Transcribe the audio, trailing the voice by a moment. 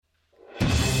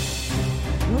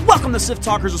Welcome to Sith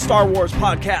Talkers, a Star Wars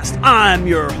podcast. I'm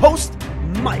your host,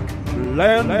 Mike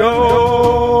Lando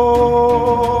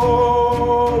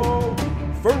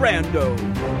Ferrando,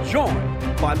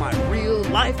 joined by my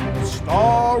real-life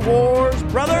Star Wars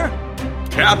brother,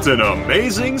 Captain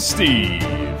Amazing Steve.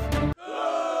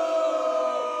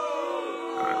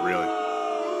 Alright,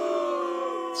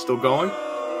 really? Still going?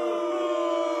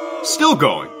 Still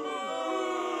going.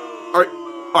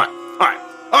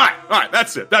 Alright,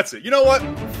 that's it. You know what?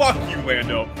 Fuck you,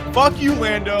 Lando.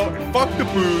 And fuck the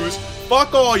booze.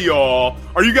 Fuck all y'all.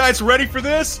 Are you guys ready for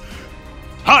this?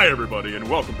 Hi, everybody, and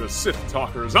welcome to Sith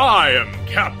Talkers. I am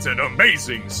Captain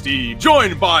Amazing Steve,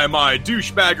 joined by my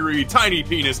douchebaggery tiny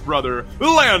penis brother,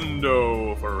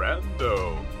 Lando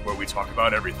Ferrando, where we talk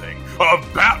about everything of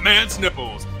Batman's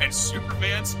nipples and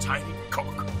Superman's tiny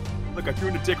cock. Look, I threw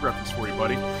in a dick reference for you,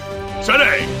 buddy.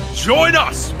 Today, join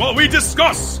us while we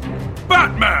discuss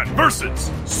Batman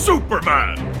versus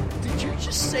Superman. Did you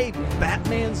just say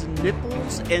Batman's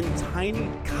nipples and tiny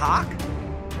cock?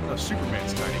 No,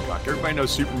 Superman's tiny cock. Everybody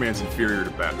knows Superman's inferior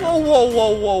to Batman.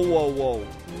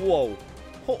 Whoa.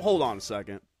 Hold on a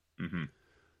second. Mm-hmm.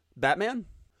 Batman?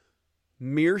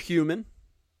 Mere human.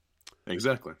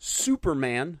 Exactly.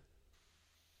 Superman?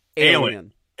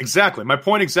 Alien. Exactly. My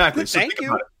point exactly. So Thank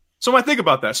you. So I think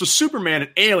about that. So Superman, an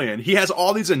alien, he has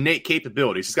all these innate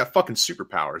capabilities. He's got fucking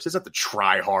superpowers. He doesn't have to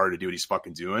try hard to do what he's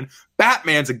fucking doing.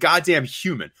 Batman's a goddamn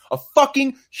human. A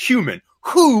fucking human.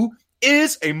 Who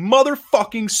is a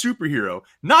motherfucking superhero.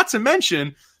 Not to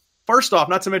mention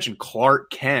Clark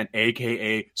Kent,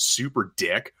 a.k.a. Super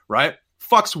Dick, right?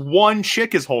 Fucks one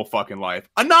chick his whole fucking life.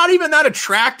 A not even that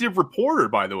attractive reporter,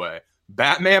 by the way.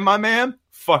 Batman, my man,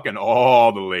 fucking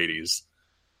all the ladies.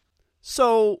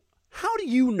 So, how do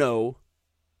you know,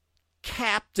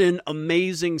 Captain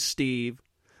Amazing Steve,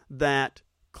 that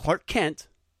Clark Kent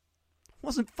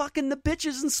wasn't fucking the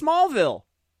bitches in Smallville?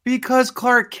 Because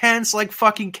Clark Kent's like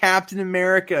fucking Captain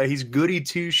America. He's goody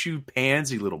two-shoe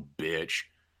pansy little bitch.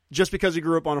 Just because he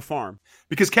grew up on a farm?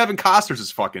 Because Kevin Costner's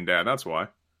his fucking dad, that's why.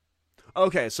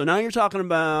 Okay, so now you're talking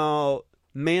about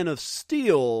Man of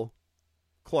Steel,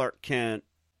 Clark Kent.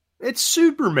 It's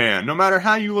Superman. No matter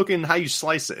how you look and how you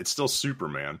slice it, it's still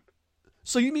Superman.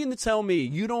 So you mean to tell me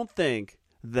you don't think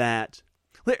that...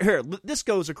 Here, this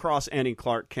goes across any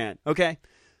Clark Kent, okay?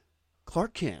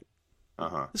 Clark Kent.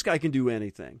 Uh-huh. This guy can do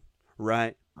anything,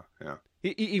 right? Yeah.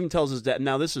 He even tells his dad,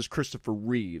 now this is Christopher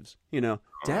Reeves,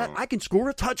 Dad, I can score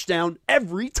a touchdown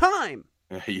every time.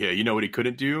 Yeah, you know what he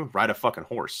couldn't do? Ride a fucking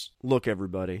horse. Look,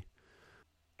 everybody.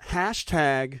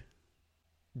 Hashtag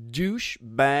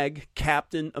douchebag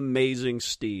Captain Amazing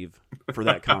Steve for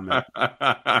that comment.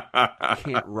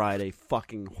 Can't ride a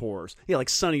fucking horse. Yeah, like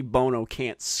Sonny Bono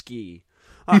can't ski.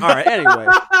 All right, anyway.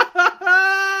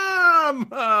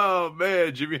 Oh,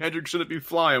 man, Jimi Hendrix shouldn't be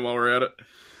flying while we're at it.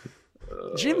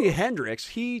 Jimi Hendrix,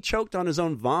 he choked on his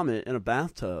own vomit in a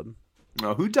bathtub.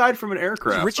 Oh, who died from an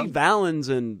aircraft? Richie Valens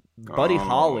and Buddy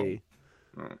Holly.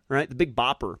 Right? The Big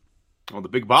Bopper. Oh, the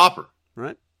Big Bopper.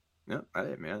 Right? Yeah,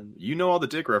 hey, man. You know all the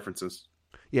dick references.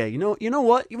 Yeah, you know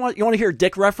what? You want to hear a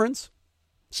dick reference?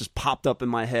 This just popped up in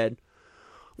my head.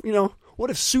 What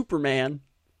if Superman,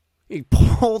 he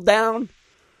pulled down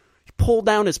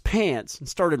his pants and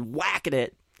started whacking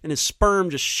it, and his sperm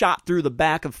just shot through the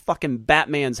back of fucking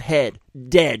Batman's head.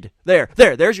 Dead.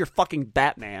 There's your fucking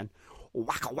Batman.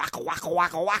 Waka, waka, waka,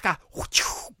 waka, waka.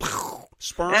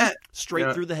 Sperm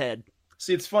straight through the head.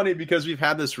 See, it's funny because we've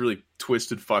had this really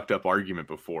twisted, fucked up argument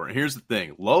before. And here's the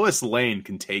thing. Lois Lane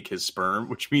can take his sperm,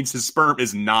 which means his sperm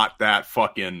is not that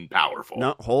fucking powerful.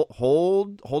 No,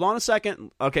 hold on a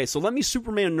second. Okay, so let me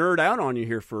Superman nerd out on you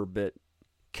here for a bit.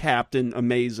 Captain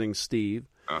Amazing Steve.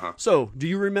 Uh-huh. So, do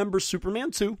you remember Superman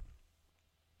 2?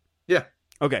 Yeah.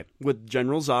 Okay, with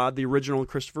General Zod, the original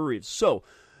Christopher Reeves. So,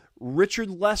 Richard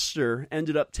Lester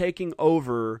ended up taking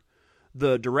over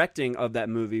the directing of that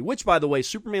movie, which, by the way,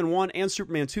 Superman 1 and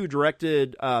Superman 2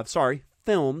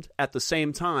 filmed at the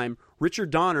same time. Richard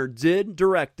Donner did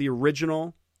direct the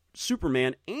original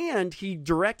Superman, and he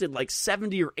directed like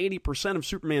 70 or 80% of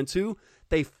Superman 2.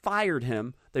 They fired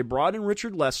him. They brought in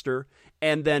Richard Lester,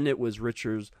 and then it was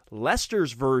Richard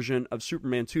Lester's version of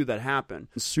Superman 2 that happened.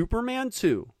 Superman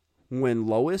 2, when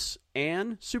Lois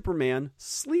and Superman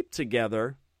sleep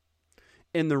together,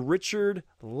 in the Richard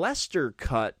Lester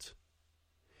cut,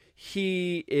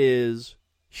 he is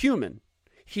human.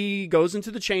 He goes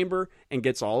into the chamber and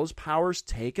gets all his powers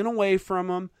taken away from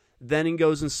him. Then he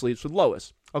goes and sleeps with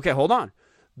Lois. Okay, hold on.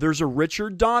 There's a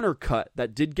Richard Donner cut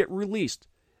that did get released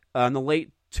in the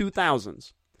late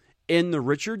 2000s. In the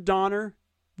Richard Donner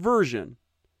version,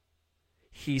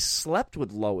 he slept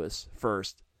with Lois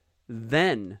first,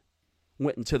 then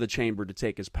went into the chamber to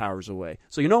take his powers away.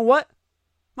 So you know what,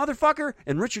 motherfucker?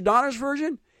 In Richard Donner's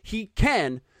version,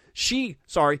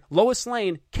 Lois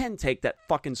Lane can take that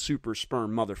fucking super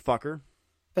sperm, motherfucker.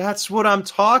 That's what I'm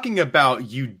talking about,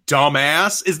 you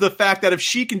dumbass, is the fact that if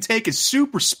she can take his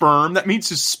super sperm, that means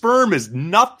his sperm is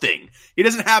nothing. He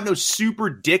doesn't have no super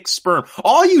dick sperm.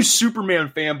 All you Superman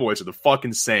fanboys are the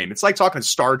fucking same. It's like talking to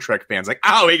Star Trek fans, like,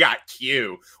 oh, he got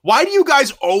Q. Why do you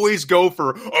guys always go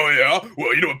for, oh yeah,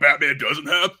 well, you know what Batman doesn't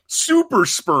have? Super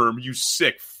sperm, you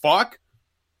sick fuck.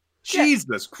 Yeah.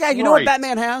 Jesus Christ. Yeah, you know what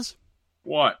Batman has?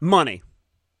 What? Money.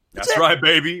 That's right,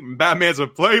 baby. Batman's a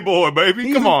playboy,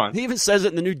 baby. Come on. He even says it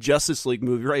in the new Justice League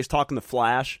movie, right? He's talking to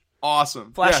Flash.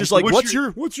 Awesome. Flash is like, what's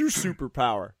your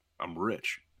superpower? I'm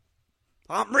rich.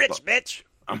 I'm rich, bitch.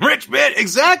 I'm rich, bitch.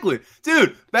 Exactly.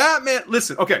 Dude, Batman,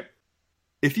 listen, okay.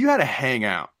 If you had to hang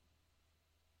out,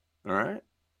 all right,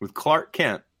 with Clark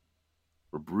Kent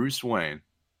or Bruce Wayne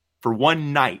for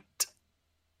one night,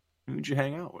 who would you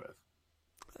hang out with?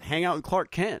 Hang out with Clark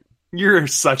Kent. You're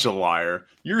such a liar.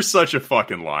 You're such a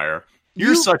fucking liar.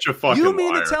 You're such a fucking liar. You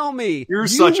mean to tell me you're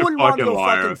such a fucking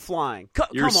liar? Fucking flying.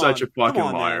 You're such a fucking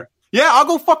liar. Man. Yeah, I'll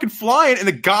go fucking flying in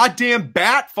the goddamn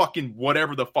bat fucking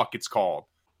whatever the fuck it's called.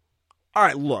 All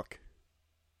right, look.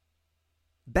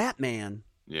 Batman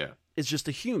Yeah. is just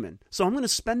a human. So I'm going to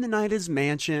spend the night at his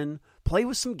mansion, play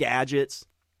with some gadgets.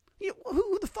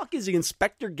 Who the fuck is he?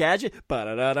 Inspector Gadget?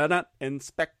 Ba-da-da-da-da.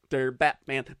 Inspector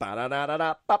Batman.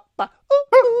 Ba-da-da-da-da.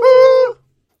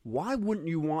 Why wouldn't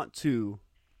you want to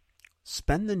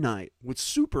spend the night with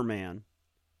Superman,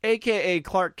 a.k.a.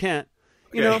 Clark Kent?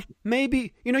 You know,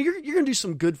 maybe, you're going to do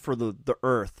some good for the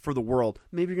earth, for the world.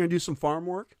 Maybe you're going to do some farm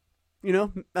work.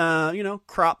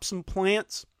 Crop some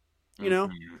plants,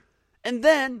 and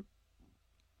then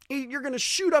you're going to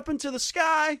shoot up into the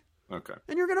sky. Okay.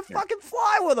 And you're going to fucking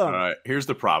fly with them. All right, here's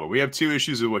the problem. We have two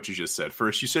issues with what you just said.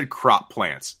 First, you said crop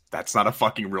plants. That's not a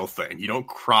fucking real thing. You don't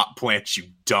crop plants, you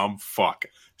dumb fuck.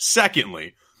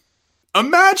 Secondly,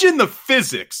 imagine the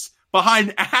physics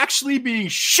behind actually being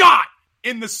shot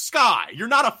in the sky. You're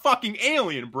not a fucking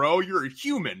alien, bro. You're a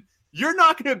human. You're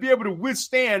not going to be able to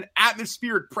withstand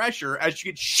atmospheric pressure as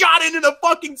you get shot into the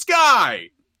fucking sky.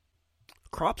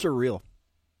 Crops are real.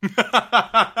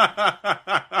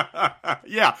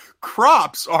 Yeah,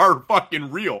 crops are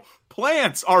fucking real.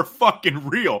 Plants are fucking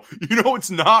real. You know what's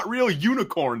not real?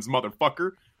 Unicorns,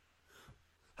 motherfucker.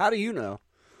 How do you know?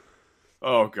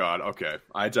 Oh, God. Okay,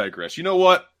 I digress. You know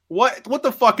what? What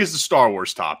the fuck is the Star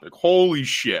Wars topic? Holy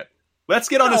shit. Let's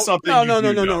get on to something.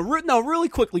 No, really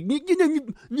quickly.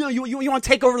 You want to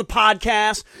take over the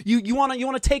podcast? You want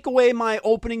to take away my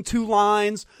opening two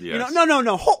lines? Yes.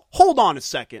 No. Hold on a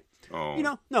second.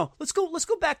 Oh. No. Let's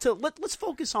go back to let's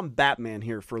focus on Batman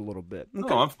here for a little bit.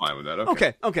 Okay? Oh, I'm fine with that.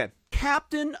 Okay.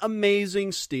 Captain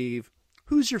Amazing Steve.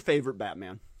 Who's your favorite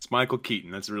Batman? It's Michael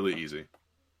Keaton. That's really easy.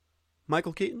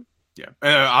 Michael Keaton? Yeah.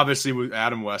 Obviously, with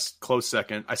Adam West, close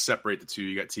second. I separate the two.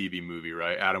 You got TV movie,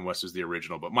 right? Adam West is the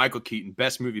original, but Michael Keaton,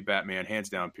 best movie Batman, hands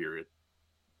down, period.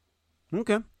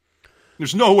 Okay.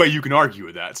 There's no way you can argue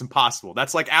with that. It's impossible.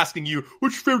 That's like asking you,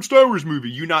 what's your favorite Star Wars movie?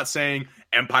 You not saying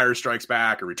Empire Strikes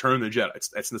Back or Return of the Jedi.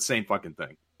 It's the same fucking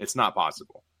thing. It's not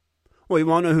possible. Well, you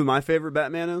want to know who my favorite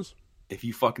Batman is? If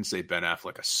you fucking say Ben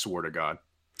Affleck, I swear to God.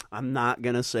 I'm not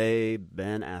going to say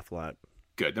Ben Affleck.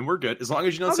 Good. Then we're good. As long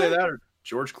as you don't say that or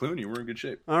George Clooney, we're in good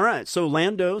shape. All right. So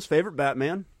Lando's favorite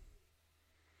Batman?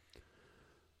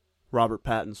 Robert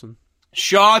Pattinson.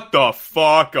 Shut the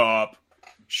fuck up.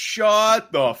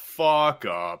 Shut the fuck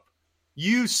up.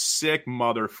 You sick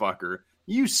motherfucker.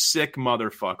 You sick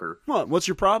motherfucker. What? What's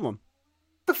your problem?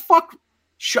 The fuck?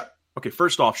 Okay,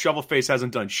 first off, Shovelface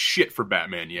hasn't done shit for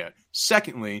Batman yet.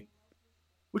 Secondly,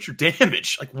 what's your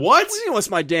damage? Like, what? What's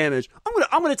my damage?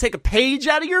 I'm gonna take a page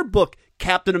out of your book,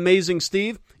 Captain Amazing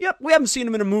Steve. Yep, we haven't seen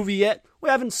him in a movie yet. We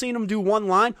haven't seen him do one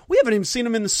line. We haven't even seen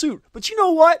him in the suit. But you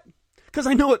know what? Because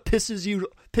I know it pisses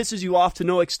you off to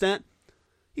no extent.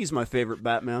 He's my favorite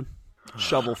Batman.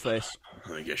 Shovel face.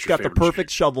 He's got the perfect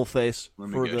shovel face. Let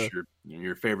me guess.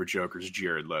 Your favorite Joker is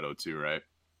Jared Leto too, right?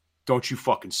 Don't you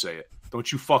fucking say it. Don't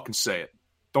you fucking say it.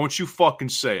 Don't you fucking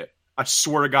say it. I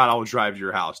swear to God I will drive to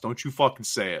your house. Don't you fucking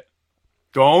say it.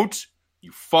 Don't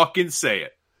you fucking say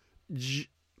it.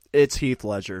 It's Heath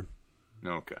Ledger.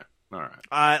 Okay. All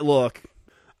right. Look,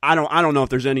 I don't know if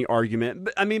there's any argument.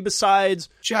 But, I mean, besides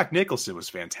Jack Nicholson was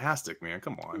fantastic, man.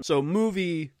 Come on. So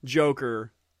movie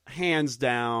Joker, hands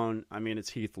down, I mean, it's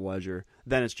Heath Ledger.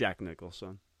 Then it's Jack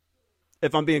Nicholson.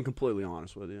 If I'm being completely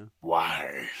honest with you.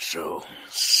 Why so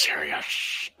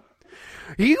serious?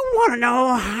 You want to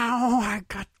know how I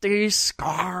got these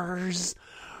scars?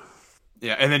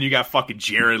 Yeah, and then you got fucking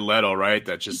Jared Leto, right?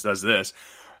 That just does this.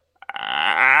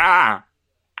 Ah,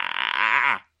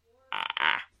 ah,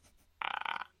 ah,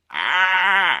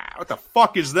 ah. What the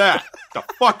fuck is that? The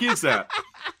fuck is that?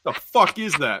 The fuck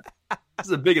is that? This is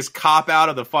the biggest cop out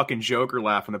of the fucking Joker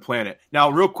laugh on the planet.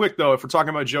 Now, real quick though, if we're talking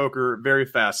about Joker, very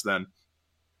fast then.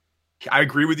 I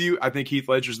agree with you. I think Heath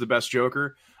Ledger's the best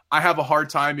Joker. I have a hard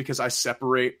time because I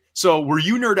separate. So where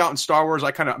you nerd out in Star Wars,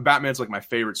 Batman's like my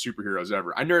favorite superheroes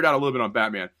ever. I nerd out a little bit on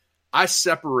Batman. I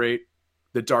separate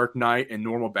the Dark Knight and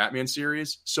normal Batman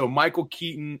series. So Michael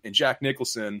Keaton and Jack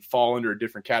Nicholson fall under a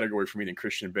different category for me than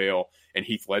Christian Bale and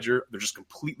Heath Ledger. They're just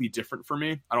completely different for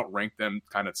me. I don't rank them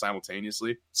kind of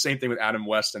simultaneously. Same thing with Adam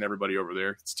West and everybody over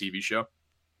there. It's a TV show.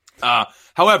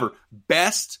 However,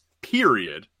 best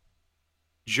period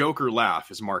Joker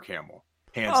laugh is Mark Hamill.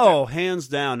 Hands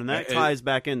down. And that ties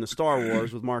back into Star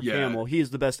Wars with Mark Hamill. He's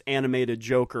the best animated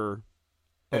Joker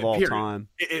of all time.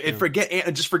 Forget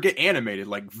animated,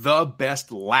 like the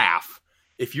best laugh.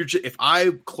 If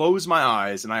I close my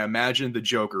eyes and I imagine the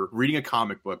Joker reading a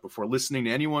comic book before listening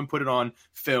to anyone put it on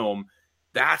film,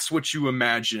 that's what you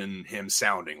imagine him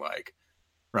sounding like,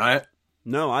 right?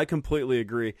 No, I completely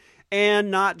agree.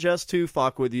 And not just to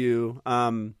fuck with you,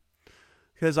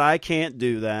 because I can't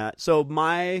do that. So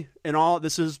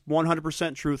this is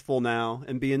 100% truthful now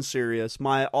and being serious.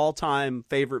 My all-time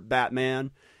favorite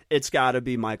Batman, it's got to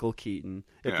be Michael Keaton.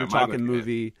 If you're talking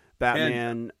movie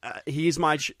Batman, he is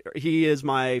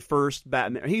my first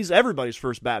Batman. He's everybody's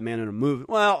first Batman in a movie.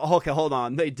 Well, okay, hold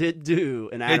on. They did do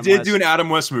an Adam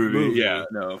West movie. Yeah,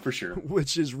 no, for sure.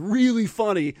 Which is really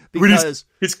funny because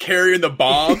he's carrying the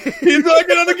bomb. He's like,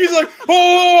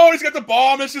 oh, he's got the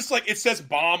bomb. It's just like it says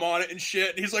bomb on it and shit.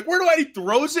 And he's like, where do I? He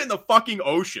throws it in the fucking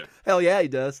ocean. Hell yeah, he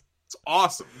does. It's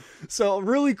awesome. So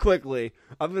really quickly,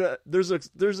 there's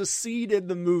a scene in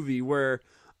the movie where,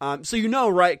 so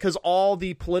right? Because all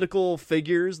the political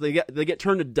figures they get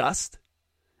turned to dust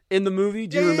in the movie.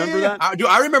 Do you remember that?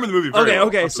 I remember the movie. Very well.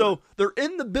 Okay. So they're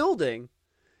in the building,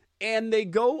 and they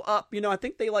go up. I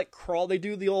think they crawl. They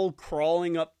do the old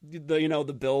crawling up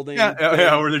the building.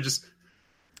 Yeah. Where they're just.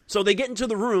 So they get into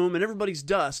the room, and everybody's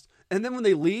dust. And then when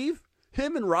they leave,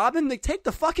 him and Robin, they take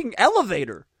the fucking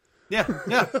elevator. Yeah.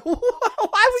 Why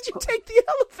would you take the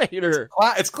elevator?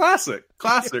 It's classic,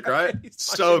 right?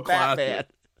 So classic.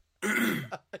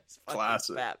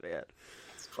 Classic Batman.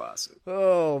 It's classic.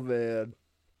 Oh man.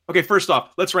 Okay, first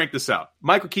off, let's rank this out.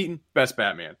 Michael Keaton, best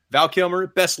Batman. Val Kilmer,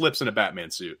 best lips in a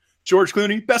Batman suit. George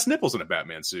Clooney, best nipples in a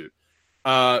Batman suit.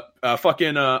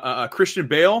 Christian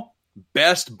Bale,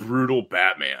 best brutal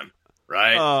Batman.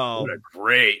 Right? Oh, what a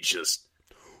great just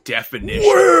definition.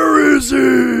 Where is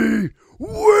he?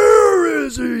 Where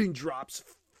is he? Drops.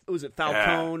 Was it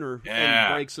Falcone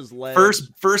and breaks his leg?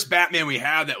 First Batman we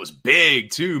have that was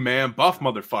big too, man. Buff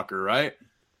motherfucker, right?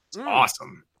 It's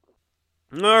awesome.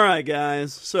 All right,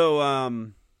 guys. So,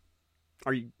 are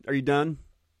you done?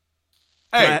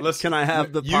 Hey, can I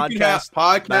have the podcast? You can have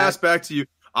podcast back to you.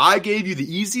 I gave you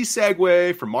the easy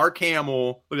segue from Mark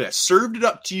Hamill. Look at that. Served it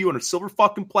up to you on a silver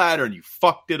fucking platter, and you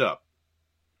fucked it up.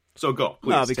 So go,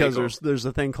 please. No, because there's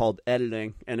a thing called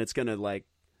editing, and it's gonna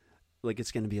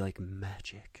it's gonna be like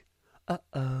magic.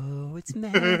 It's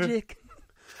magic.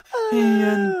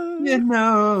 I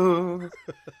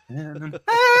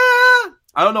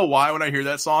don't know why when I hear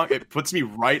that song, it puts me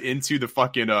right into the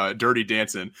fucking Dirty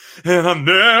Dancing. And I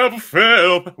never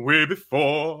felt that way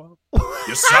before.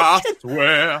 Yes, I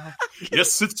swear.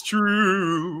 Yes, it's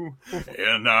true.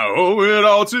 And I owe it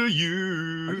all to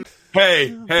you.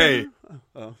 Hey.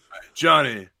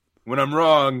 Johnny, when I'm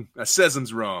wrong, I says I'm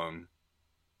wrong.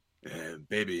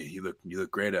 Baby, you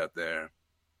look great out there.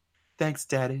 Thanks,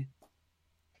 Daddy.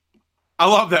 I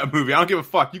love that movie. I don't give a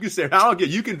fuck. You can say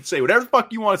you can say whatever the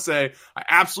fuck you want to say. I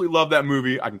absolutely love that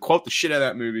movie. I can quote the shit out of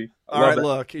that movie. All right,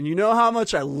 look, and you know how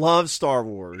much I love Star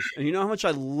Wars, and you know how much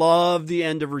I love the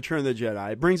end of Return of the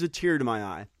Jedi. It brings a tear to my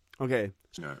eye. Okay,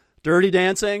 yeah. Dirty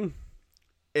Dancing.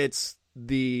 It's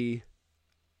the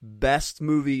best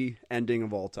movie ending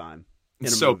of all time.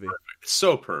 It's so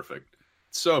perfect.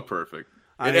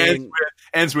 It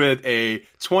ends with a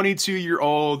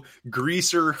 22-year-old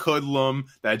greaser hoodlum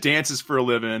that dances for a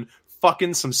living,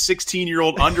 fucking some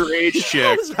 16-year-old underage chick.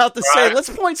 I was about to say,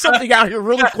 let's point something out here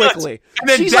really quickly. And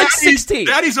then she's like 16.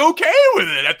 Daddy's okay with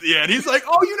it at the end. He's like,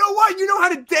 oh, you know what? You know how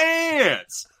to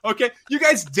dance. Okay? You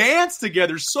guys dance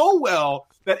together so well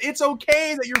that it's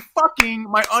okay that you're fucking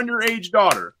my underage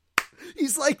daughter.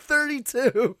 He's like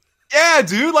 32. Yeah,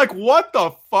 dude. Like, what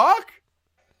the fuck?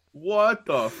 What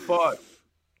the fuck?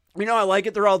 I like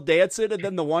it. They're all dancing, and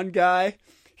then the one guy,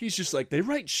 He's just like, they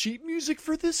write sheet music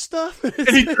for this stuff? And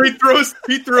he throws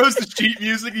the sheet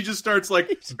music. He just starts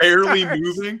like barely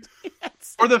moving.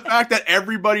 Yes. Or the fact that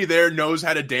everybody there knows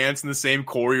how to dance in the same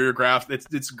choreograph.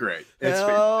 It's great.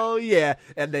 Oh yeah.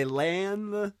 And they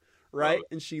land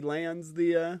and she lands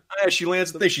the yeah, she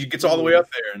lands the thing. She gets all the way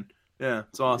up there, and yeah,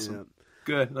 it's awesome. Yeah.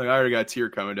 Good. Like, I already got a tear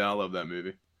coming down. I love that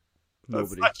movie.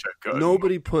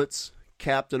 Nobody puts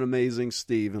Captain Amazing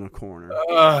Steve in a corner.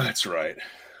 That's right.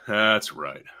 That's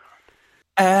right.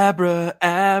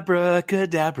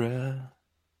 Abracadabra.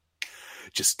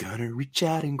 Just gonna reach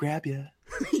out and grab you.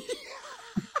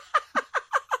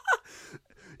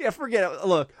 Yeah, forget it.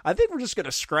 Look, I think we're just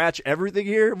gonna scratch everything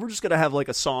here. We're just gonna have like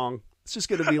a song. It's just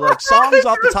gonna be like songs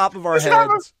off the top of our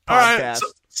heads. All right,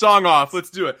 song off. Let's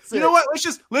do it. You know what?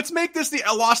 Let's make this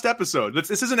a lost episode.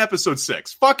 This isn't episode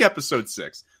 6. Fuck episode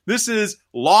 6. This is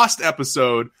lost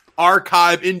episode,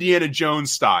 archive Indiana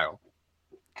Jones style.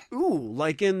 Ooh,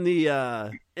 like in the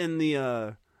Ark, in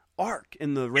the Raiders of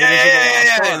the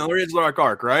Lost Ark. The Raiders of the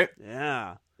Ark, right?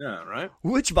 Yeah. Yeah, right?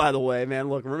 Which, by the way, man,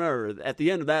 look, remember, at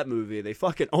the end of that movie, they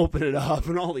fucking open it up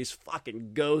and all these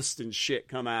fucking ghosts and shit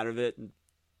come out of it and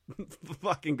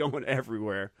fucking going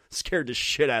everywhere. Scared the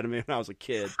shit out of me when I was a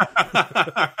kid.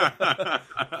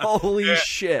 Holy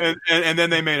shit. And then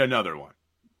they made another one.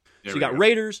 So you got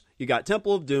Raiders, you got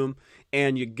Temple of Doom,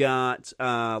 and you got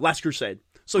Last Crusade.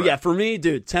 So yeah, for me,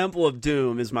 dude, Temple of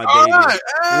Doom is my baby. Right.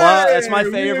 That's my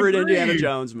favorite Indiana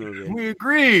Jones movie. We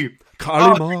agree.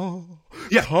 Kalima.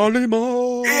 Yeah.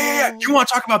 Kalima. Yeah. You want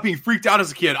to talk about being freaked out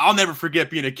as a kid? I'll never forget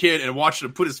being a kid and watching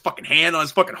him put his fucking hand on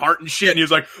his fucking heart and shit. And he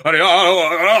was like, and then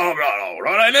I'm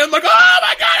like, oh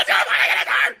my god,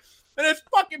 and it's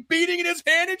fucking beating in his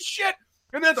hand and shit.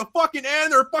 And then at the fucking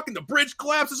end, the bridge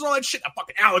collapses and all that shit. The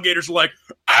fucking alligators are like,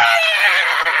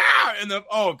 and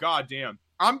oh god damn.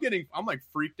 I'm like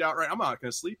freaked out, right? I'm not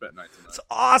gonna sleep at night tonight. It's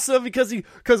awesome because the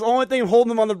only thing holding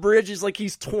him on the bridge is like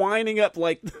he's twining up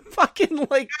like fucking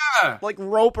like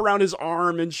rope around his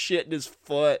arm and shit and his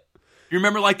foot. You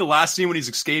remember like the last scene when he's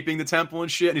escaping the temple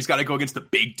and shit and he's got to go against the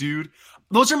big dude?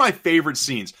 Those are my favorite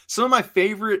scenes. Some of my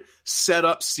favorite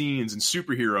setup scenes in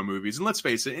superhero movies. And let's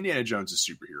face it, Indiana Jones is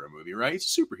a superhero movie, right?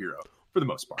 It's a superhero for the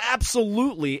most part.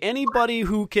 Absolutely. Anybody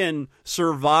who can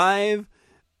survive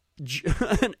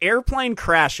an airplane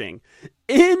crashing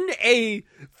in a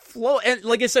flow, and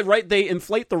like I said, right, they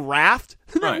inflate the raft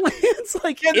that lands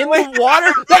like in the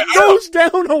water that goes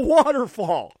down a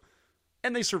waterfall,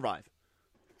 and they survive.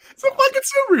 It's a fucking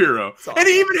superhero. Awesome. And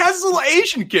he even has this little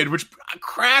Asian kid, which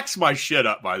cracks my shit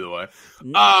up, by the way.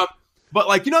 But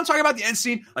like, you know what I'm talking about? The end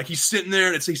scene? Like he's sitting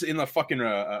there and he's in the fucking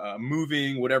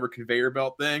moving whatever conveyor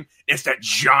belt thing. It's that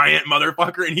giant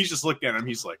motherfucker, and he's just looking at him.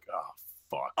 He's like, oh,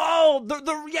 fuck. Oh,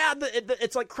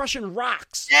 it's like crushing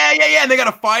rocks. Yeah. And they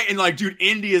got to fight, and like, dude,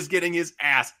 Indy's getting his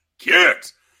ass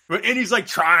kicked. But Indy's like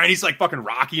trying. He's like fucking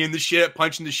Rocky in the shit,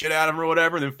 punching the shit out of him or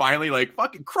whatever, and then finally like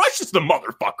fucking crushes the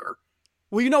motherfucker.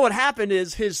 Well, you know what happened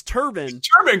is his turban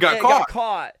got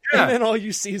caught. Yeah. And then all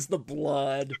you see is the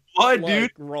blood.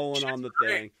 Dude. Rolling on the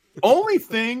thing. Only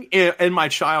thing in my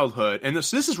childhood, and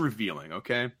this is revealing,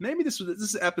 okay? Maybe this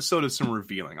is an episode of some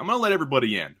revealing. I'm going to let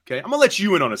everybody in, okay? I'm going to let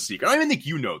you in on a secret. I don't even think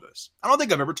you know this. I don't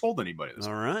think I've ever told anybody this.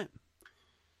 All right.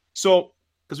 So,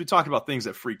 because we talked about things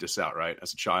that freaked us out, right,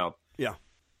 as a child. Yeah.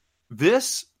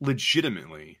 This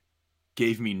legitimately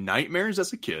gave me nightmares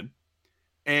as a kid.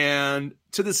 And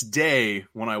to this day,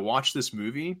 when I watch this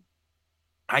movie,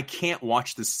 I can't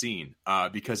watch this scene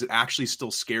because it actually still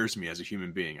scares me as a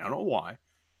human being. I don't know why.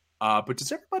 But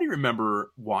does everybody remember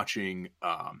watching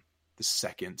the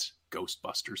second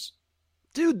Ghostbusters?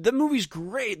 Dude, the movie's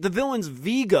great. The villain's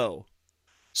Vigo.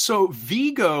 So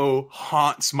Vigo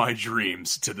haunts my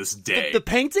dreams to this day. The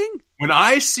painting? When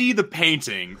I see the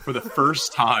painting for the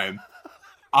first time,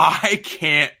 I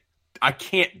can't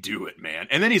do it, man.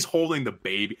 And then he's holding the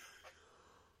baby.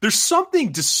 There's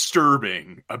something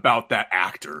disturbing about that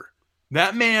actor.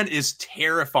 That man is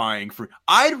terrifying.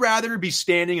 I'd rather be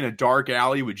standing in a dark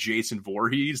alley with Jason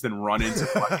Voorhees than run into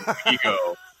fucking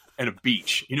Vigo at a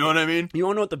beach. You know what I mean? You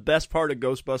want to know what the best part of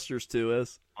Ghostbusters 2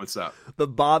 is? What's that? The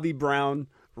Bobby Brown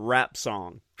rap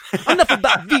song. Enough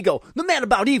about Vigo, the man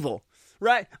about evil.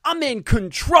 Right? I'm in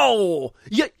control.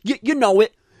 You know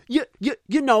it. You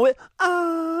know it. I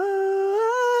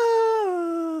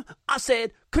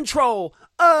said control.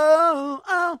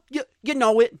 Oh, you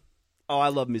know it. Oh, I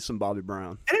love me some Bobby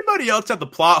Brown. Anybody else have the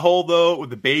plot hole though, with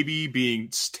the baby being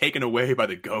taken away by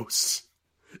the ghosts?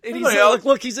 And he's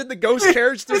look, he's in the ghost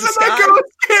carriage through the sky. He's in the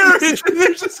ghost carriage. And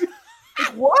they're just like,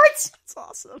 what? That's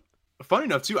awesome. Funny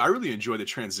enough, too, I really enjoy the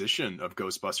transition of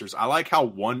Ghostbusters. I like how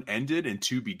 1 ended and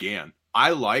 2 began.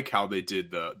 I like how they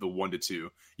did the 1 to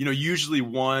 2. You know, usually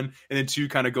 1 and then 2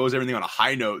 kind of goes everything on a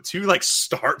high note. 2 like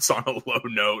starts on a low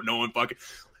note. No one fucking.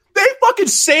 They fucking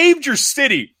saved your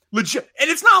city. Legit. And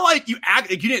it's not like you act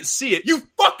like you didn't see it. You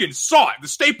fucking saw it. The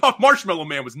Stay Puft Marshmallow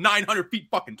Man was 900 feet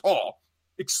fucking tall.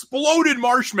 Exploded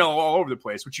marshmallow all over the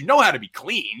place, which you know how to be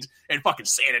cleaned and fucking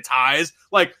sanitized.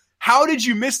 Like, how did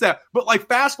you miss that? But like,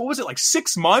 fast, what was it, like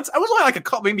 6 months? I was only like a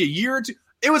couple, maybe a year or two.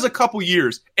 It was a couple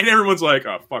years. And everyone's like,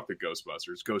 oh, fuck the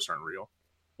Ghostbusters. Ghosts aren't real.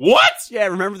 What? Yeah,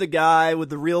 remember the guy with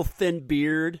the real thin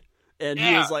beard? And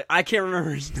he was like, I can't remember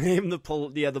his name, the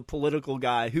political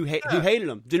guy who hated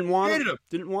him. Didn't want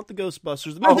the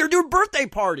Ghostbusters. They're doing birthday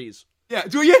parties. Yeah,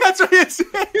 that's what he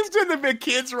was doing. The big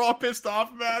kids were all pissed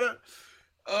off about it.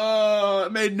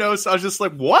 It made no sense. I was just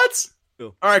like, what?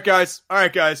 All right, guys.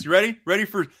 You ready? Ready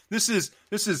for this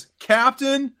is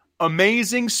Captain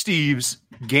Amazing Steve's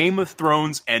Game of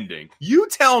Thrones ending. You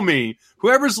tell me,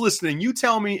 whoever's listening, you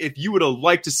tell me if you would have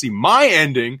liked to see my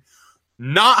ending.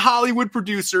 Not Hollywood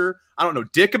producer. I don't know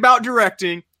dick about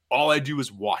directing. All I do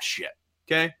is watch shit.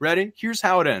 Okay, ready? Here's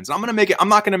how it ends. I'm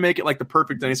not gonna make it like the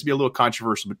perfect thing. It's gonna be a little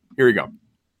controversial, but here we go.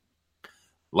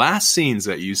 Last scenes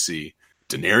that you see,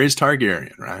 Daenerys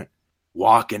Targaryen, right?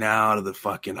 Walking out of the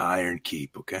fucking Iron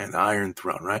Keep, okay? The Iron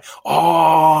Throne, right?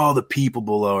 All the people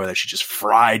below her that she just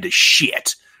fried to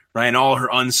shit, right? And all her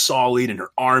Unsullied and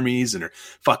her armies and her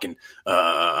fucking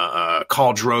Khal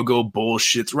Drogo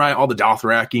bullshits, right? All the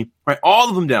Dothraki, right? All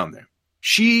of them down there.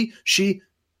 She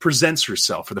presents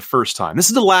herself for the first time. This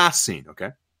is the last scene, okay?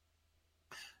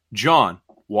 Jon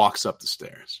walks up the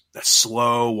stairs. That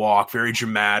slow walk, very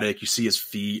dramatic. You see his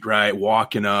feet, right?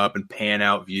 Walking up and pan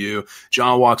out view.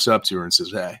 Jon walks up to her and says,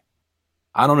 hey,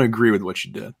 I don't agree with what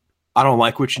you did. I don't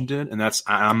like what you did, and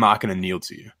I'm not going to kneel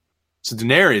to you. So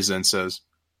Daenerys then says,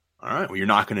 all right, well, you're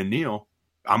not going to kneel.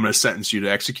 I'm going to sentence you to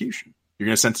execution. You're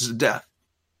going to sentence to death.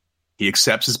 He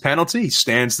accepts his penalty. He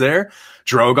stands there.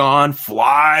 Drogon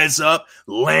flies up,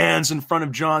 lands in front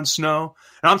of Jon Snow.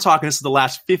 And I'm talking, this is the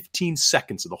last 15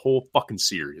 seconds of the whole fucking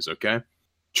series, okay?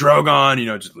 Drogon,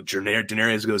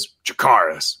 Daenerys goes,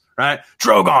 Dracarys, right?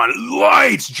 Drogon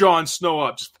lights Jon Snow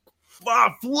up. Just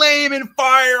flaming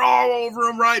fire all over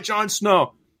him, right? Jon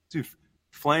Snow. Dude,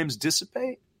 flames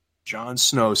dissipate. Jon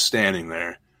Snow's standing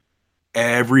there.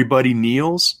 Everybody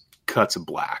kneels, cuts to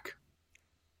black.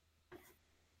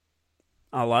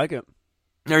 I like it.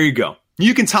 There you go.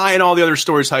 You can tie in all the other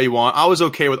stories how you want. I was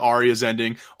okay with Arya's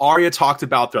ending. Arya talked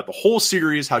about throughout the whole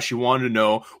series how she wanted to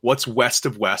know what's west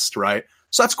of West, right?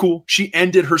 So that's cool. She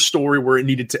ended her story where it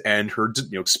needed to end, her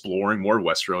exploring more of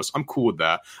Westeros. I'm cool with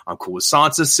that. I'm cool with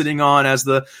Sansa sitting on as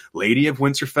the Lady of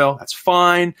Winterfell. That's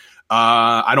fine.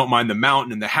 I don't mind the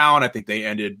Mountain and the Hound. I think they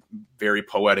ended very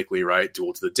poetically, right?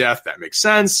 Duel to the death. That makes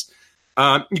sense.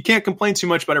 You can't complain too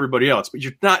much about everybody else, but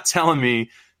you're not telling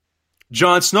me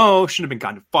Jon Snow shouldn't have been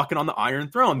kind of fucking on the Iron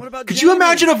Throne. What about Could you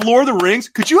imagine if Lord of the Rings,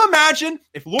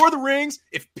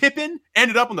 if Pippin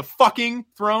ended up on the fucking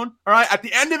throne? All right. At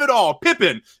the end of it all,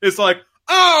 Pippin is like,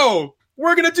 oh,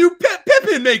 we're going to do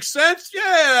Pippin. Makes sense.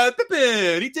 Yeah.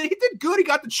 Pippin. He did good. He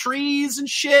got the trees and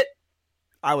shit.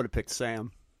 I would have picked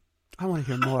Sam. I want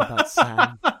to hear more about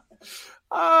Sam.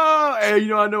 Oh,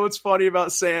 and I know what's funny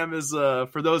about Sam is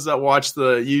for those that watch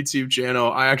the YouTube channel,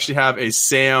 I actually have a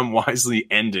Sam Wisely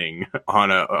ending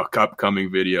on a upcoming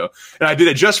video. And I did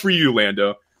it just for you,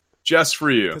 Lando. Just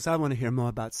for you. Because I want to hear more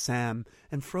about Sam.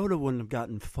 And Frodo wouldn't have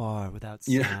gotten far without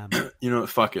Sam.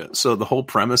 Fuck it. So the whole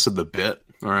premise of the bit,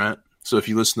 all right? So if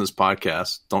you listen to this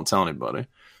podcast, don't tell anybody.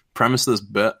 Premise of this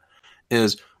bit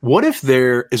is, what if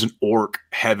there is an orc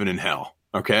heaven and hell,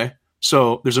 okay?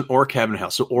 So there's an orc heaven and hell.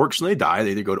 So orcs, when they die,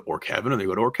 they either go to orc heaven or they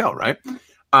go to orc hell, right?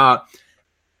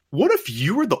 What if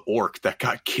you were the orc that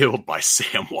got killed by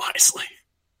Sam Wisely?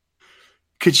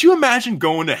 Could you imagine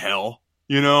going to hell,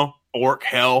 orc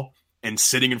hell, and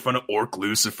sitting in front of Orc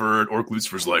Lucifer, and Orc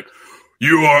Lucifer's like,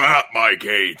 you are at my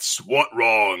gates. What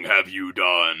wrong have you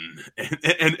done?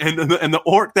 And the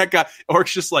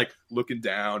orc's just like looking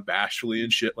down bashfully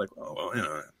and shit, like, oh,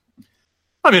 well,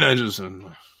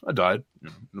 I died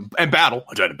in battle.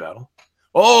 I died in battle.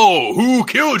 Oh, who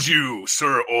killed you,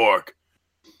 Sir Orc?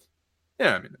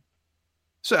 Yeah,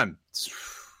 Sam.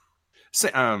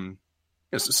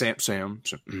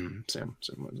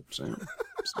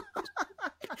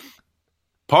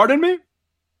 Pardon me?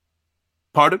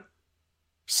 Pardon?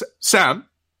 Sam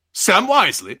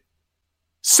Wisely?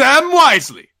 Sam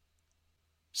Wisely?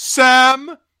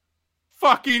 Sam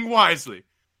fucking Wisely.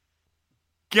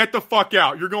 Get the fuck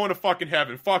out. You're going to fucking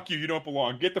heaven. Fuck you. You don't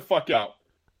belong. Get the fuck out.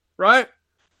 Right?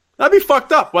 That'd be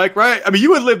fucked up, like, right?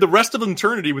 You would live the rest of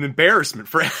eternity with embarrassment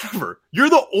forever. You're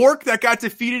the orc that got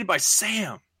defeated by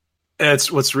Sam.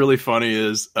 It's what's really funny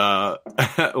is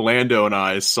Lando and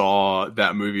I saw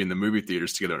that movie in the movie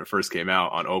theaters together when it first came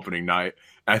out on opening night.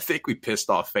 I think we pissed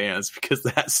off fans because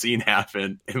that scene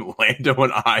happened and Lando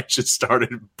and I just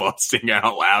started busting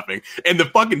out laughing. And the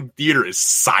fucking theater is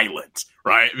silent,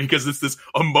 right? Because it's this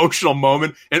emotional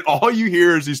moment and all you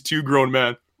hear is these two grown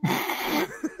men.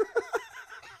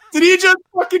 Did he just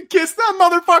fucking kiss that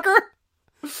motherfucker?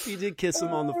 He did kiss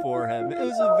him on the forehead. It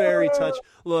was a very touch.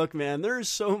 Look, man, there's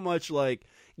so much like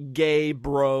gay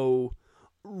bro,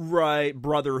 right,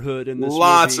 brotherhood in this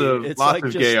lots movie.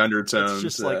 Of gay undertones. It's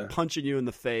just like punching you in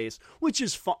the face, which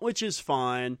is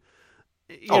fine.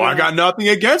 I got nothing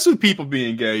against with people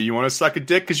being gay. You want to suck a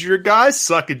dick because you're a guy?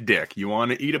 Suck a dick. You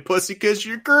want to eat a pussy because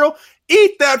you're a girl?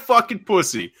 Eat that fucking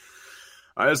pussy.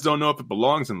 I just don't know if it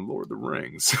belongs in Lord of the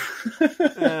Rings.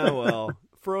 Yeah, well,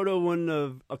 Frodo wouldn't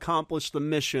have accomplished the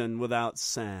mission without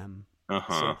Sam.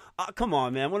 Uh-huh. So, come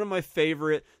on, man. One of my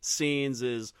favorite scenes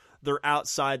is they're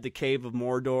outside the Cave of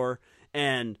Mordor,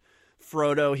 and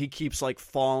Frodo, he keeps like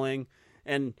falling,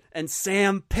 and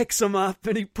Sam picks him up,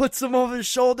 and he puts him over his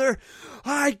shoulder.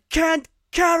 I can't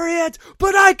carry it,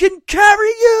 but I can carry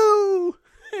you!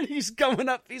 And he's going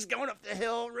up the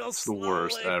hill real slowly. The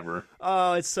worst ever.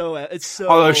 Oh, it's so.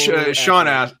 Although Sean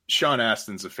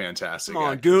Astin's a fantastic Come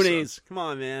on, actor, Goonies. So. Come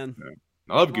on, man. Yeah.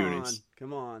 I love Goonies.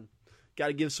 Come on. Got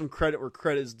to give some credit where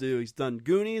credit's due. He's done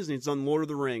Goonies and he's done Lord of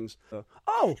the Rings.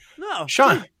 Oh no,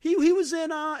 Sean. He was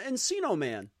in Encino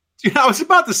Man. Dude, I was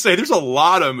about to say, there's a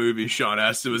lot of movies Sean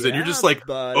Astin was in. You're just like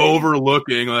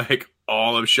overlooking like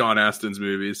all of Sean Astin's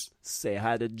movies. Say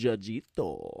hi to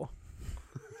Judgito.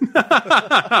 I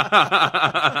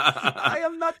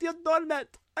am not your doormat.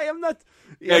 I am not.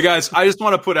 Yeah, guys, I just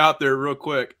want to put out there real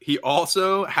quick. He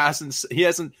also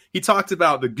he talked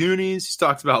about the Goonies. He's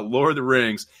talked about Lord of the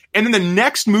Rings. And then the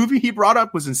next movie he brought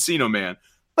up was Encino Man.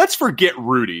 Let's forget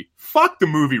Rudy. Fuck the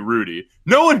movie Rudy.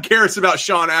 No one cares about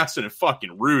Sean Astin and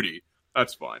fucking Rudy.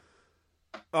 That's fine.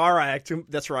 All right.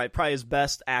 That's right. Probably his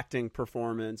best acting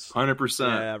performance. 100%.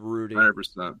 Yeah, Rudy.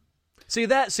 100%. See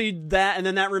that, and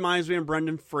then that reminds me of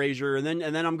Brendan Fraser, and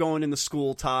then I'm going into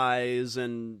School Ties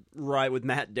and right with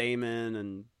Matt Damon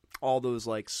and all those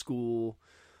like school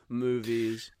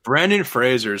movies. Brendan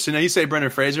Fraser. So now you say Brendan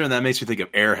Fraser, and that makes me think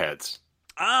of Airheads.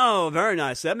 Oh, very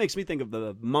nice. That makes me think of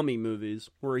the Mummy movies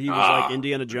where he was like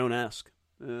Indiana Jones-esque.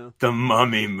 Yeah. The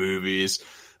Mummy movies.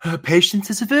 Patience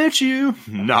is a virtue.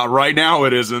 Not right now,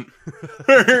 it isn't.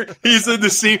 He's in the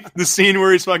scene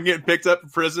where he's fucking getting picked up from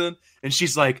prison, and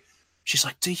she's like,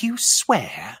 do you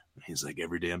swear? He's like,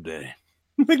 every damn day.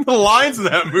 Like, the lines in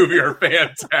that movie are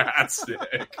fantastic.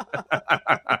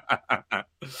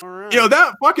 Right. Yo,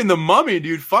 that fucking The Mummy,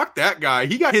 dude, fuck that guy.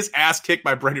 He got his ass kicked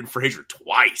by Brendan Fraser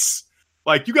twice.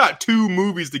 Like, you got 2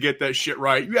 movies to get that shit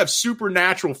right. You have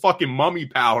supernatural fucking mummy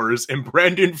powers, and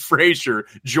Brendan Fraser,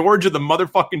 George of the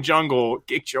motherfucking Jungle,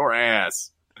 kicked your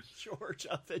ass. George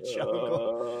of the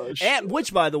Jungle. And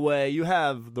which, by the way, you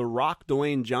have The Rock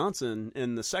Dwayne Johnson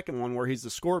in the second one where he's the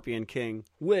Scorpion King,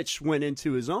 which went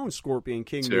into his own Scorpion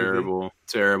King movie.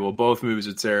 Terrible. Both movies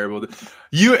are terrible.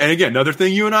 And again, another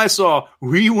thing you and I saw,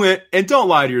 we went, and don't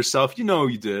lie to yourself, you know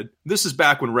you did. This is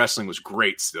back when wrestling was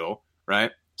great still,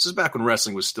 right? This is back when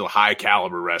wrestling was still high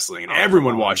caliber wrestling and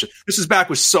everyone watched it. This is back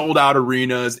with sold out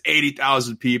arenas,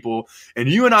 80,000 people. And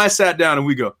you and I sat down and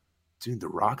we go, dude, The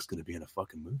Rock's going to be in a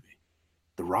fucking movie.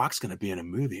 The Rock's going to be in a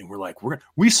movie. And we're like,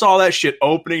 we saw that shit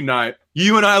opening night.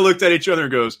 You and I looked at each other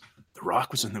and goes, The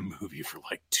Rock was in the movie for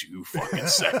like 2 fucking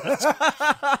seconds.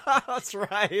 That's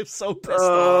right. I'm so pissed off.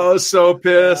 Oh, so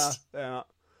pissed. Yeah.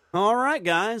 All right,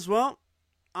 guys. Well,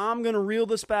 I'm going to reel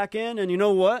this back in. And you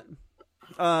know what?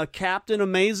 Captain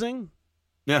Amazing.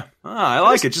 Yeah. I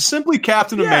like it. Just simply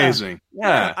Captain Amazing.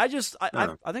 Yeah. I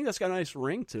think that's got a nice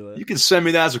ring to it. You can send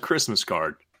me that as a Christmas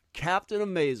card. Captain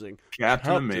Amazing.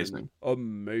 Captain Amazing.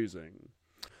 Amazing.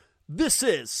 This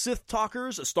is Sith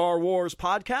Talkers, a Star Wars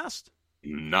podcast.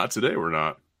 Not today, we're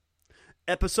not.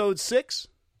 Episode 6,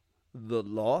 The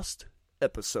Lost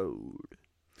Episode.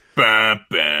 Bam,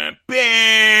 bam,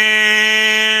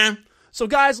 bam. So,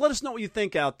 guys, let us know what you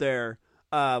think out there.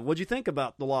 What'd you think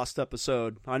about The Lost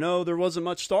Episode? I know there wasn't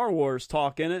much Star Wars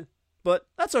talk in it, but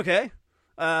that's okay.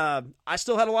 I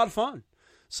still had a lot of fun.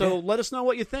 So let us know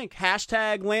what you think.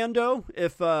 Hashtag Lando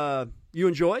if you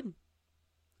enjoyed.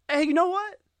 Hey, you know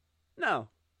what? No.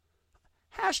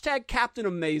 Hashtag Captain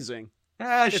Amazing.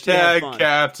 Hashtag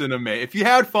Captain Amazing. If you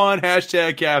had fun,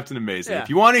 hashtag Captain Amazing. Yeah. If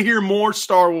you want to hear more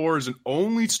Star Wars and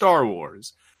only Star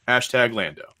Wars, hashtag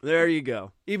Lando. There you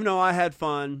go. Even though I had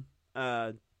fun,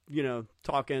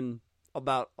 talking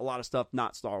about a lot of stuff,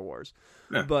 not Star Wars.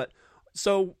 Yeah. But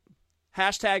so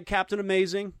hashtag Captain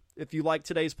Amazing if you like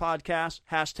today's podcast,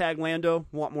 hashtag Lando,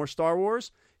 want more Star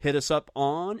Wars? Hit us up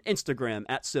on Instagram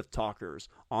at Sith Talkers.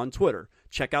 On Twitter,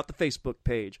 check out the Facebook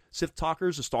page, Sith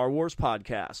Talkers, a Star Wars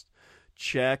podcast.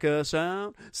 Check us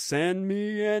out. Send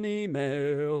me an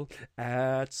email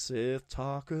at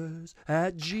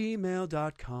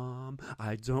sithtalkers@gmail.com.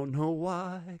 I don't know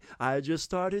why. I just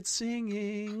started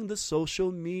singing the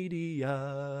social media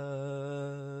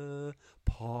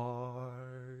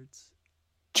parts.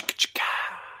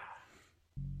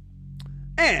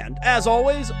 And as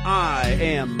always, I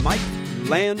am Mike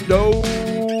Lando.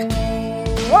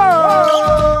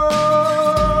 Whoa!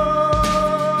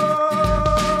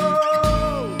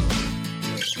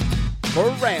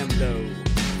 Rando.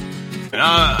 And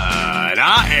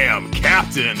I am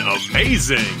Captain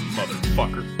Amazing,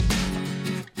 motherfucker.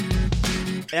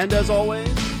 And as always,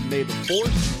 may the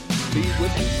Force be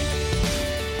with you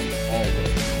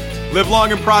always. Live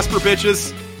long and prosper,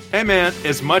 bitches. Hey, man,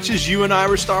 as much as you and I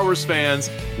were Star Wars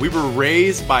fans, we were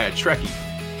raised by a Trekkie.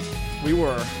 We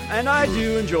were. And I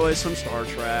do enjoy some Star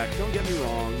Trek. Don't get me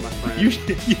wrong, my friend. You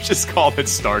just called it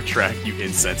Star Trek, you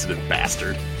insensitive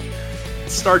bastard.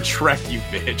 Star Trek, you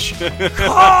bitch.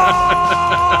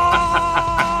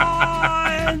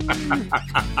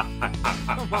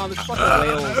 Come on, this fucking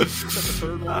whales. Is that the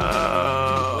third one?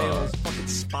 Whales, fucking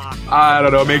Spock. I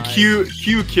don't know, man.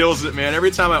 Q kills it, man.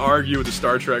 Every time I argue with a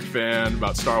Star Trek fan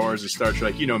about Star Wars and Star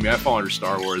Trek, you know me, I fall under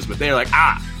Star Wars, but they're like,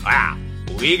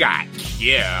 we got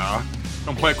Q.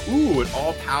 I'm like, ooh, an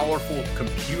all-powerful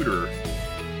computer.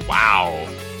 Wow.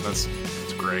 That's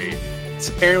great. It's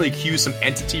apparently Q, some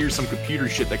entity or some computer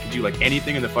shit that can do like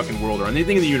anything in the fucking world or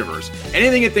anything in the universe.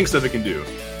 Anything it thinks of, it can do.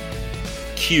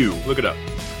 Q, look it up.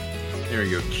 There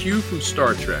you go. Q from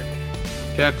Star Trek.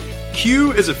 Okay.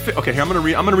 Q is okay, here I'm gonna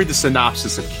read the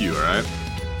synopsis of Q, alright?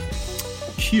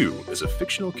 Q is a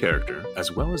fictional character,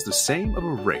 as well as the same of a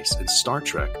race in Star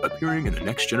Trek, appearing in the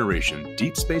Next Generation,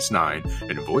 Deep Space Nine,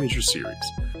 and Voyager series,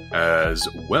 as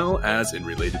well as in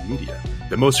related media.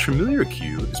 The most familiar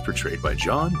Q is portrayed by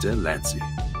John de Lancie.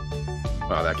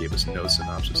 Wow, that gave us no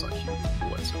synopsis on Q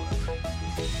whatsoever.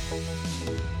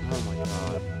 Oh my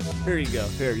god! Here you go.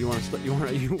 Here, you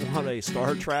want a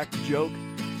Star Trek joke?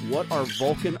 What are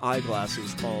Vulcan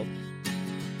eyeglasses called?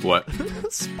 What?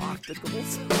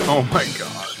 Spectacles. Oh my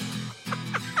god.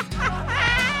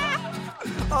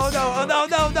 Oh no!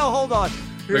 Hold on.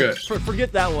 Here,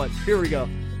 forget that one. Here we go.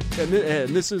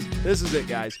 And this is it,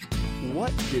 guys.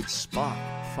 What did Spock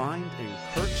find in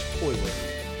Kirk's toilet?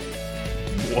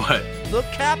 What? The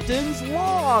captain's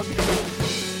log.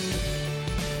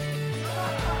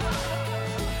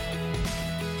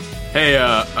 Hey,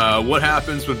 what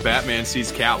happens when Batman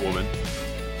sees Catwoman?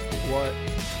 What?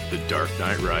 The Dark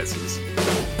Knight Rises.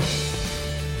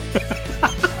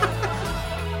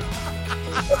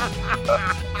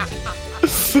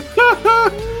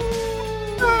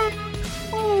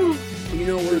 You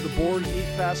know where the Borg eat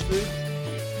fast food?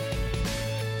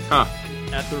 Huh.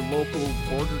 At their local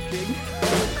Burger King.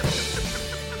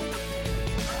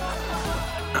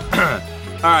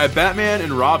 Alright, Batman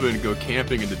and Robin go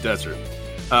camping in the desert.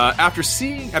 After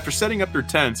setting up their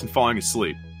tents and falling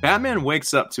asleep, Batman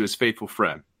wakes up to his faithful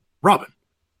friend. Robin,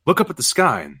 look up at the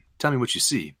sky and tell me what you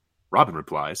see. Robin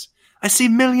replies, I see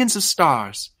millions of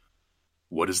stars.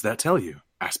 What does that tell you?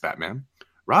 Asks Batman.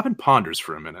 Robin ponders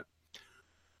for a minute.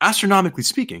 Astronomically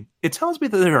speaking, it tells me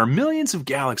that there are millions of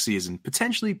galaxies and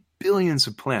potentially billions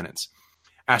of planets.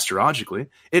 Astrologically,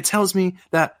 it tells me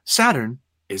that Saturn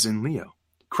is in Leo.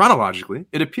 Chronologically,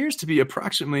 it appears to be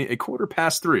approximately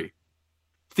 3:15.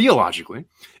 Theologically,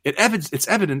 it's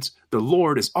evident the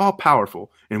Lord is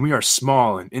all-powerful and we are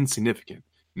small and insignificant.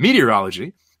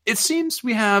 Meteorology, it seems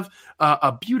we have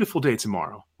a beautiful day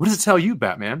tomorrow. What does it tell you,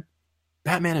 Batman?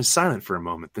 Batman is silent for a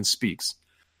moment, then speaks.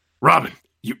 Robin,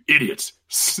 you idiot!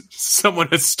 Someone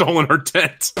has stolen our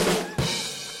tent.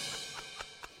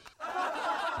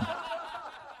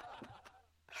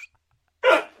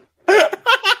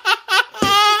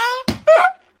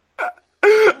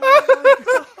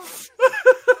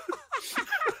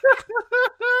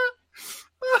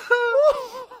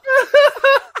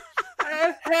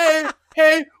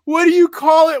 Hey, what do you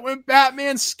call it when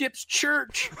Batman skips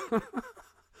church?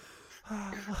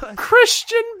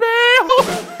 Christian Bale!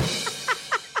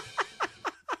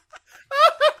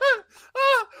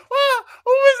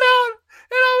 Who was out?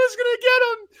 And I was going to get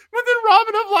him. But then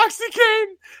Robin of Loxley came.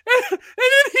 And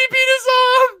then he beat us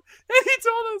off. And he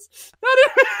told us that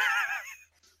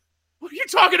What are you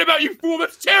talking about, you fool?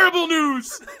 That's terrible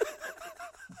news.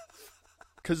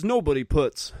 Because nobody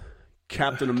puts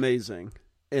Captain Amazing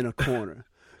in a corner.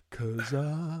 'Cause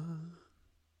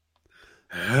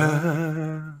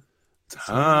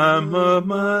Time of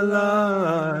my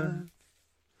life.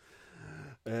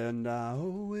 And I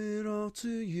owe it all to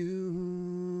you.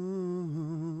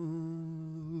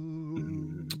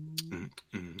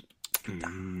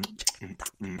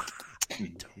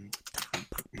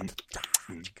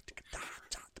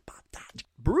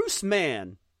 Bruce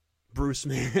Man. Bruce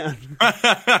Man.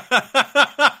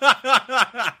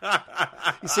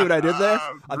 You see what I did there?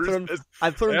 I put them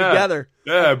together.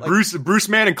 Yeah, like, Bruce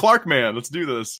Man and Clark Man. Let's do this.